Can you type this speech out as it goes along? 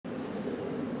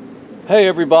Hey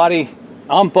everybody,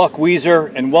 I'm Buck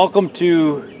Weezer and welcome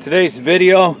to today's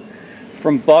video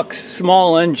from Buck's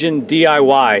Small Engine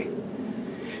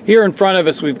DIY. Here in front of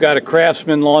us we've got a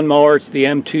Craftsman lawnmower. It's the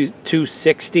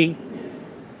M260.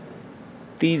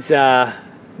 These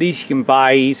you can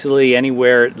buy easily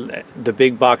anywhere. The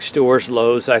big box stores,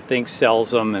 Lowe's I think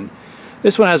sells them, and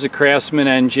this one has a Craftsman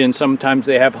engine. Sometimes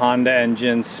they have Honda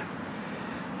engines.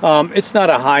 It's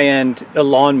not a high-end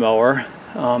lawnmower.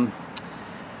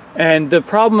 And the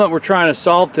problem that we're trying to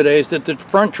solve today is that the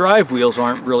front drive wheels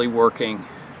aren't really working.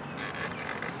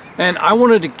 And I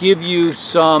wanted to give you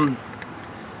some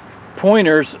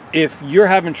pointers if you're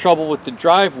having trouble with the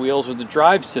drive wheels or the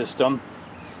drive system,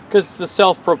 because it's a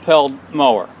self-propelled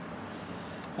mower.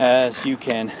 As you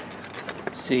can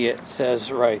see, it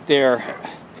says right there,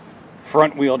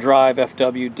 front wheel drive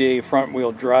FWD, front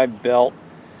wheel drive belt,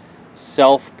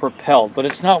 self-propelled, but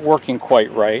it's not working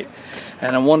quite right.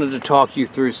 And I wanted to talk you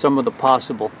through some of the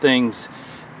possible things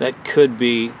that could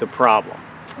be the problem.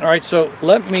 All right, so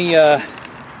let me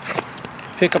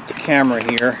pick up the camera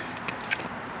here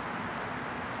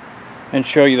and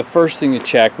show you. The first thing to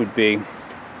check would be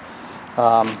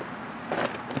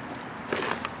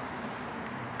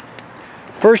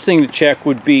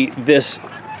this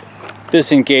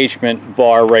engagement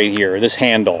bar right here, this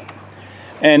handle.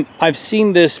 And I've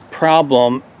seen this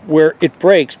problem where it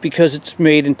breaks because it's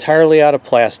made entirely out of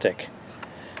plastic.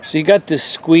 So you got this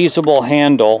squeezable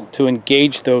handle to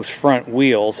engage those front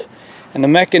wheels, and the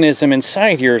mechanism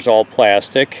inside here is all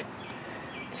plastic.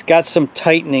 It's got some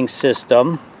tightening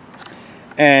system,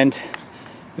 and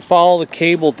you follow the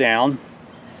cable down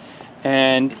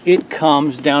and it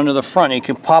comes down to the front. You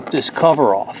can pop this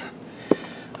cover off.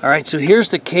 All right, so here's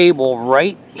the cable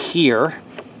right here,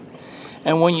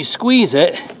 and when you squeeze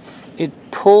it, it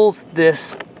pulls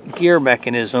this gear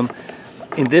mechanism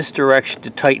in this direction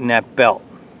to tighten that belt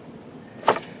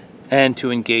and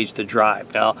to engage the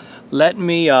drive. Now let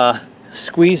me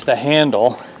squeeze the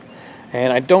handle,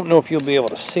 and I don't know if you'll be able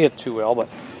to see it too well, but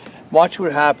watch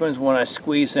what happens when I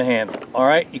squeeze the handle. All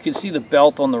right, you can see the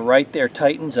belt on the right there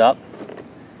tightens up.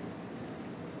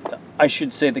 I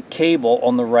should say the cable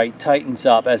on the right tightens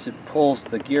up as it pulls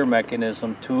the gear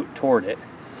mechanism toward it.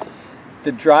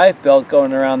 The drive belt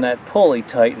going around that pulley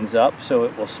tightens up so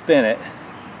it will spin it,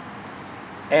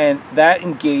 and that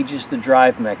engages the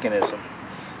drive mechanism.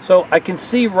 So I can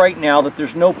see right now that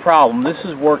there's no problem. This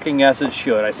is working as it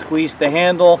should. I squeeze the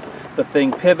handle, the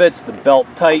thing pivots, the belt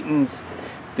tightens,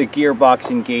 the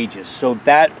gearbox engages. So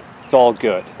that's all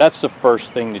good. That's the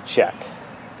first thing to check.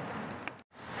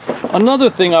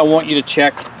 Another thing I want you to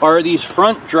check are these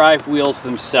front drive wheels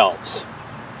themselves.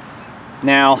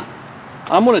 Now,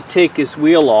 I'm going to take this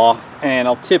wheel off, and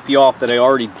I'll tip you off that I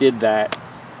already did that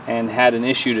and had an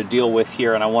issue to deal with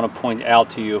here, and I want to point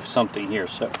out to you of something here.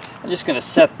 So I'm just going to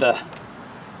set the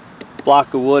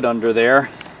block of wood under there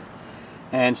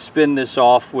and spin this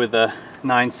off with a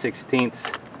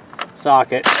 9/16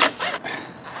 socket.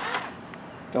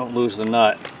 Don't lose the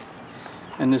nut.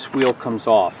 And this wheel comes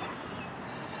off.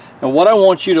 Now what I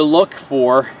want you to look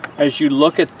for as you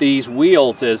look at these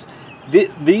wheels is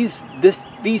these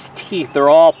teeth are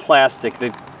all plastic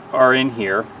that are in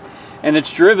here, and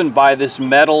it's driven by this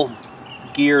metal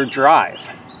gear drive.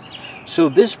 So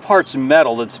this part's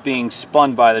metal that's being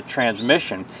spun by the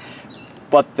transmission,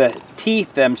 but the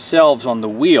teeth themselves on the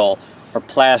wheel are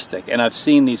plastic, and I've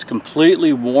seen these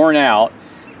completely worn out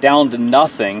down to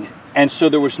nothing, and so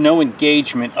there was no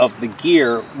engagement of the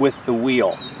gear with the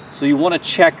wheel. So you want to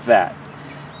check that.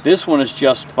 This one is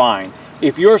just fine.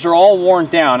 If yours are all worn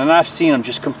down, and I've seen them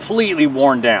just completely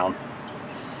worn down,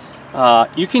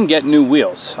 you can get new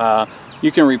wheels.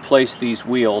 You can replace these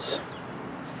wheels,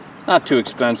 not too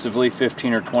expensively,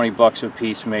 15 or 20 bucks a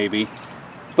piece maybe.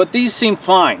 But these seem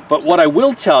fine. But what I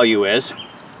will tell you is,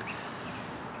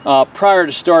 prior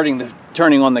to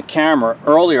turning on the camera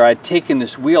earlier, I'd taken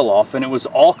this wheel off and it was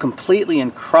all completely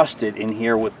encrusted in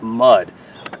here with mud.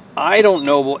 I don't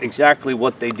know exactly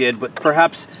what they did, but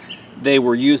perhaps they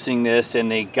were using this and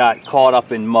they got caught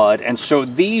up in mud, and so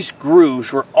these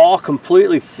grooves were all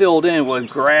completely filled in with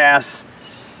grass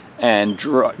and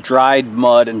dried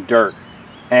mud and dirt.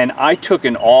 And I took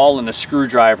an awl and a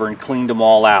screwdriver and cleaned them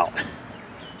all out.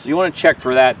 So you want to check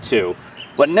for that too.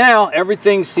 But now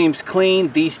everything seems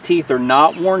clean. These teeth are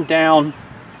not worn down.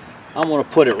 I'm going to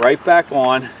put it right back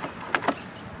on,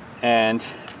 and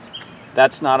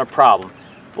that's not a problem.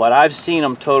 But I've seen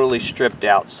them totally stripped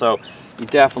out, so you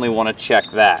definitely want to check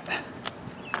that.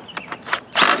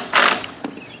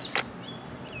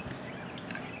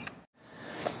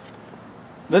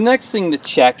 The next thing to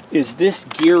check is this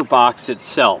gearbox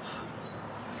itself.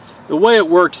 The way it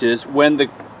works is when the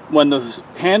when the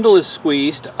handle is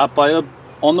squeezed up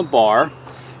on the bar,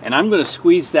 and I'm going to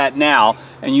squeeze that now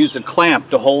and use a clamp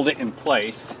to hold it in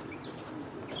place.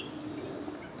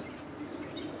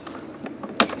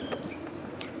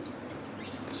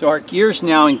 So our gear's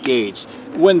now engaged.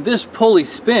 When this pulley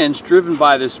spins, driven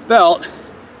by this belt,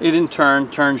 it in turn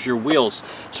turns your wheels.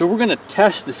 So we're going to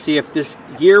test to see if this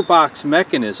gearbox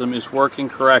mechanism is working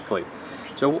correctly.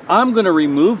 So I'm going to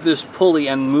remove this pulley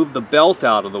and move the belt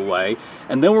out of the way,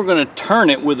 and then we're going to turn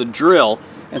it with a drill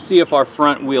and see if our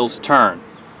front wheels turn.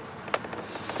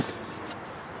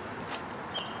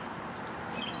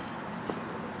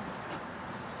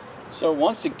 So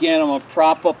once again, I'm going to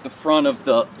prop up the front of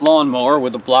the lawnmower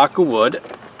with a block of wood.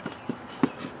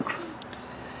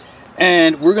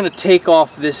 And we're going to take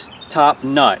off this top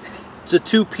nut. It's a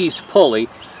two-piece pulley.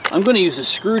 I'm going to use a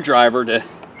screwdriver to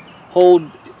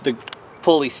hold the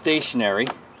pulley stationary,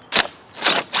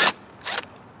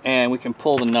 and we can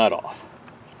pull the nut off.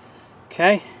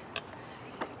 Okay?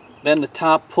 Then the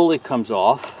top pulley comes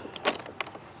off,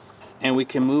 and we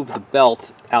can move the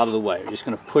belt out of the way. We're just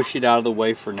going to push it out of the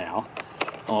way for now.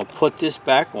 I'll put this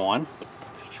back on.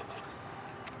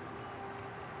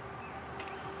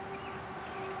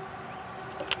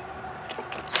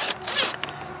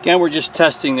 Again, we're just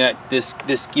testing this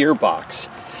gearbox.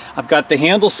 I've got the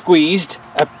handle squeezed,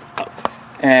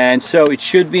 and so it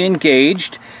should be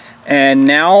engaged. And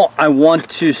now I want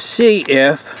to see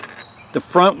if the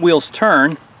front wheels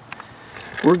turn.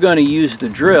 We're going to use the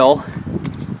drill.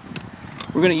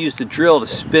 We're going to use the drill to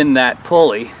spin that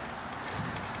pulley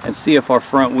and see if our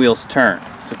front wheels turn.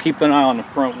 So keep an eye on the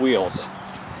front wheels.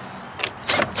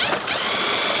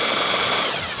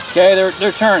 Okay,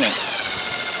 they're turning.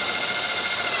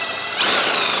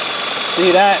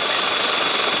 See that?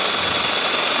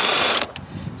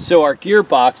 So our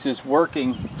gearbox is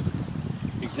working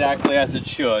exactly as it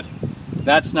should.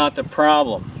 That's not the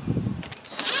problem.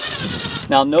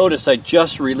 Now notice I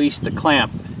just released the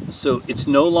clamp, so it's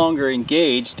no longer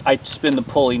engaged. I spin the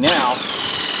pulley now,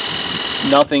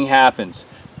 nothing happens.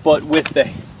 But with the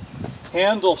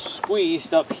handle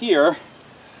squeezed up here,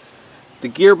 the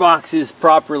gearbox is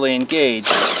properly engaged.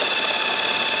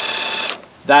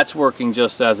 That's working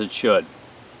just as it should.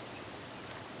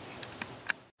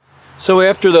 So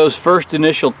after those first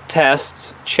initial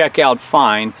tests check out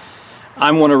fine,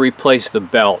 I want to replace the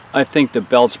belt. I think the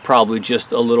belt's probably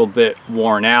just a little bit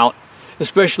worn out,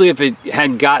 especially if it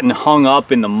had gotten hung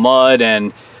up in the mud.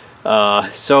 And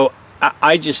so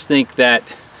I just think that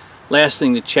last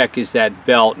thing to check is that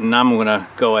belt, and I'm going to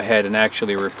go ahead and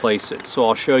actually replace it. So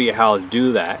I'll show you how to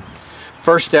do that.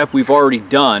 First step we've already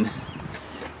done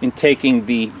in taking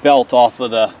the belt off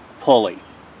of the pulley.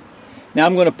 Now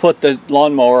I'm going to put the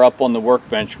lawnmower up on the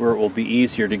workbench where it will be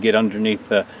easier to get underneath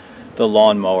the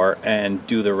lawnmower and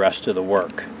do the rest of the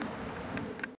work.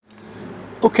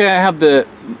 Okay, I have the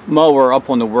mower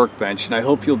up on the workbench, and I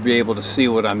hope you'll be able to see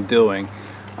what I'm doing.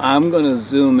 I'm going to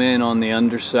zoom in on the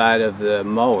underside of the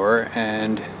mower,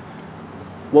 and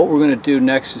what we're going to do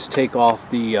next is take off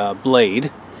the blade,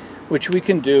 which we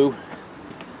can do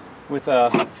with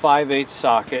a 5/8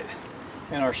 socket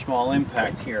and our small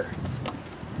impact here.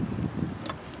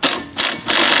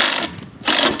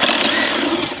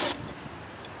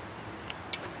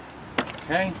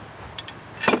 Okay.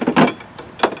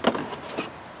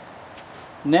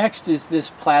 Next is this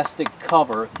plastic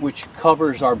cover, which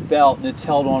covers our belt, and it's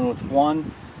held on with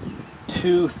 1,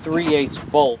 2, 3/8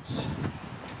 bolts.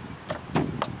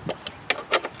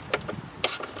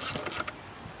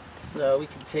 So we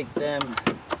can take them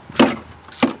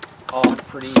off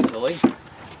pretty easily.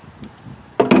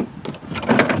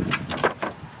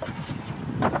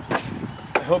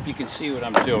 I hope you can see what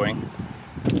I'm doing.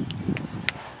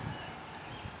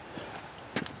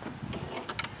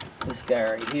 This guy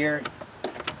right here.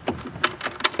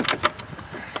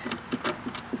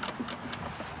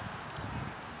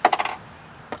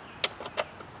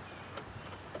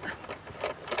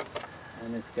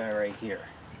 And this guy right here.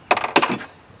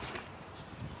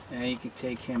 Now you can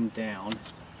take him down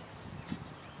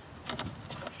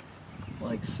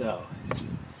like so.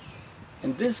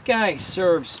 And this guy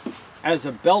serves as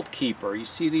a belt keeper. You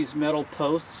see these metal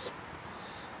posts?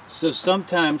 So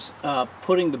sometimes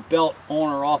putting the belt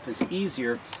on or off is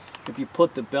easier if you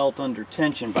put the belt under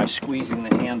tension by squeezing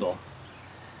the handle.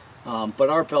 But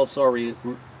our belt's already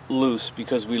loose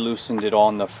because we loosened it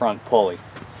on the front pulley.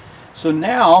 So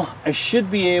now I should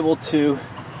be able to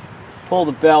pull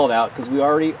the belt out because we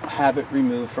already have it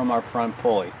removed from our front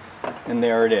pulley. And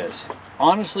there it is.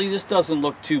 Honestly, this doesn't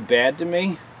look too bad to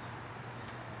me,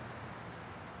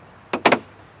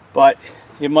 but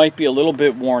it might be a little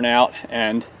bit worn out,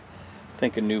 and I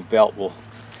think a new belt will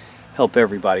help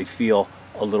everybody feel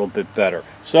a little bit better.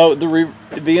 So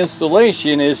the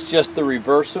installation is just the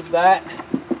reverse of that.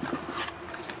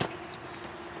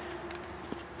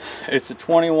 It's a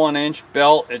 21-inch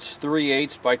belt. It's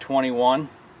 3/8 by 21,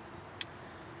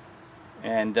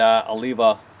 and I'll leave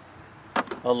a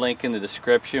link in the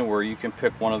description where you can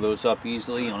pick one of those up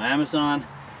easily on Amazon.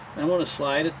 And I want to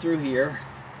slide it through here,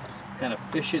 kind of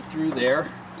fish it through there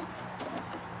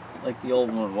like the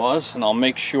old one was, and I'll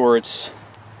make sure it's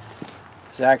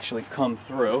actually come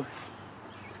through.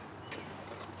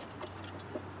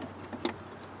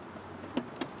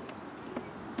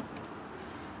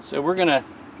 So we're gonna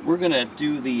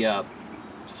do the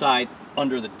side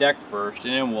under the deck first,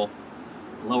 and then we'll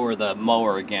lower the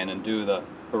mower again and do the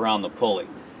around the pulley.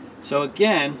 So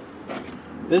again,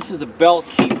 this is a belt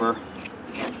keeper,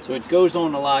 so it goes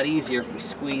on a lot easier if we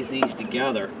squeeze these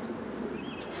together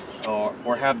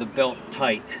or have the belt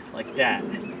tight like that.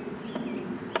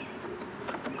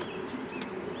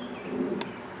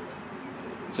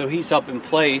 So he's up in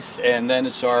place, and then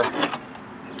it's our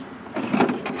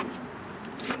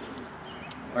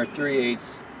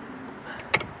 3/8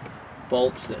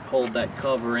 bolts that hold that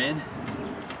cover in.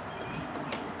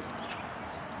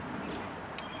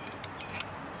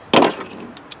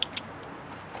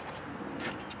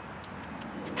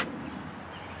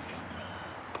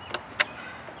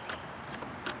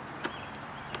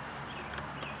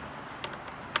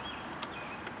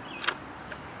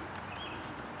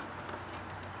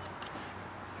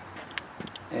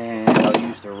 And I'll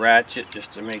use the ratchet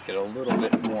just to make it a little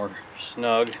bit more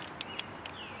snug.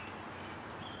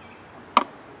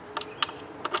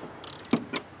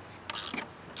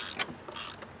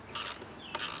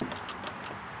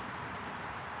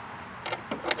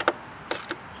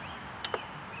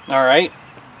 All right.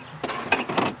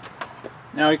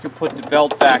 Now we can put the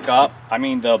belt back up, I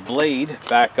mean the blade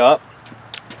back up.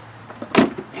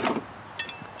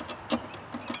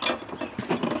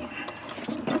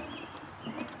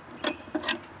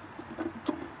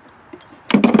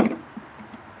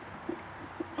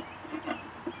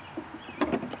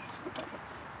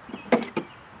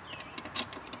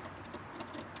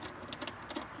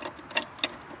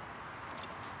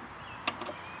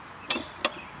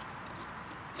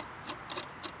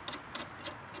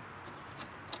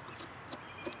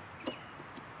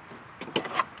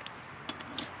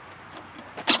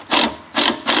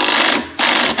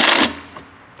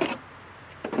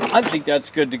 I think that's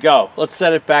good to go. Let's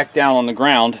set it back down on the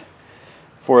ground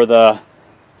for the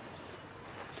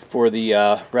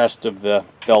rest of the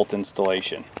belt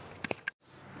installation.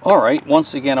 All right,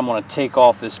 once again I'm going to take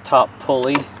off this top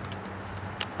pulley,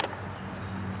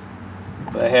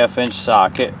 the 1/2-inch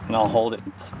socket, and I'll hold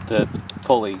the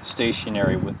pulley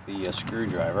stationary with the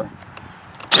screwdriver.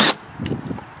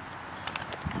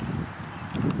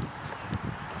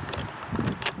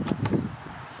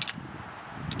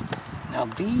 Now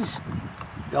these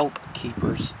belt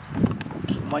keepers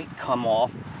might come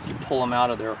off if you pull them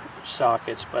out of their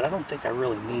sockets, but I don't think I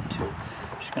really need to.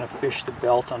 I'm just going to fish the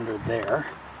belt under there.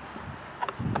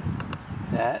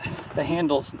 The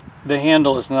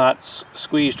handle is not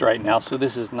squeezed right now, so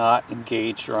this is not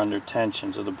engaged or under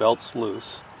tension, so the belt's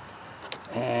loose.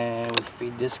 And we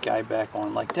feed this guy back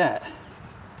on like that.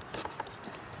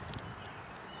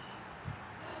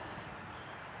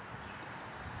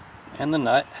 And the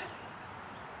nut.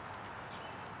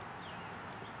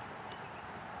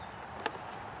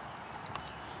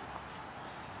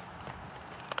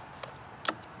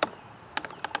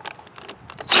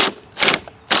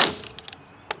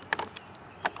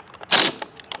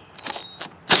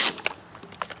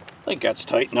 I think that's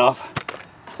tight enough.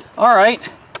 All right,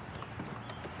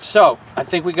 so I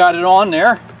think we got it on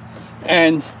there,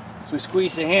 and so we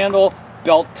squeeze the handle,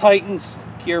 belt tightens,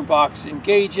 gearbox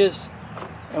engages,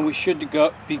 and we should be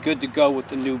good to go with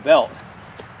the new belt.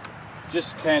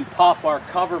 Just can pop our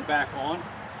cover back on.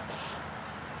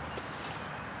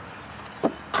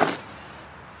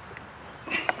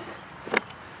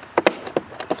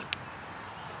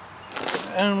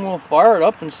 And we'll fire it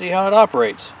up and see how it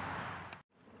operates.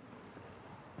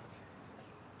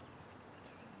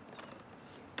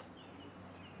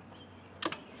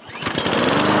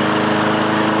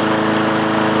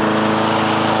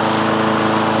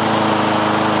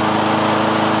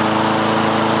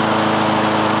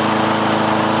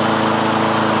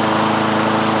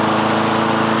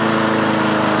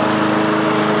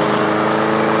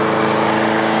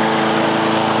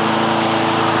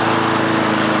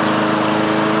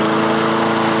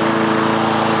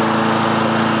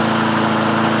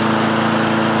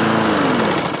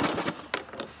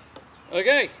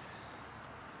 Okay,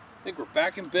 I think we're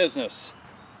back in business.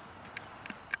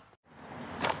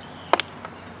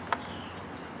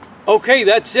 Okay,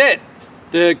 that's it.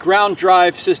 The ground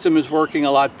drive system is working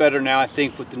a lot better now, I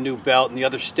think, with the new belt and the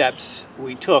other steps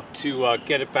we took to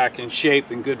get it back in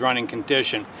shape in good running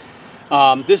condition.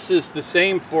 This is the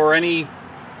same for any,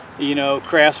 you know,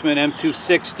 Craftsman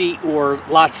M260 or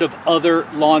lots of other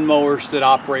lawnmowers that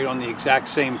operate on the exact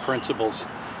same principles.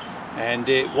 And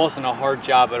it wasn't a hard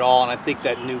job at all, and I think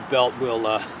that new belt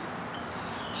will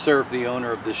serve the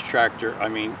owner of this tractor,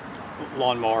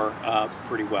 lawnmower,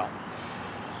 pretty well.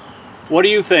 What do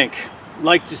you think? I'd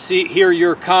like to hear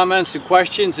your comments and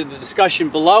questions in the discussion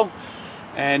below,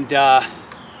 and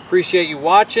appreciate you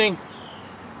watching.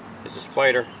 It's a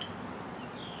spider.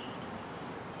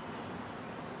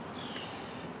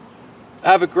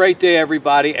 Have a great day,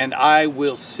 everybody, and I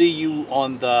will see you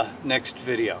on the next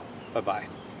video.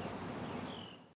 Bye-bye.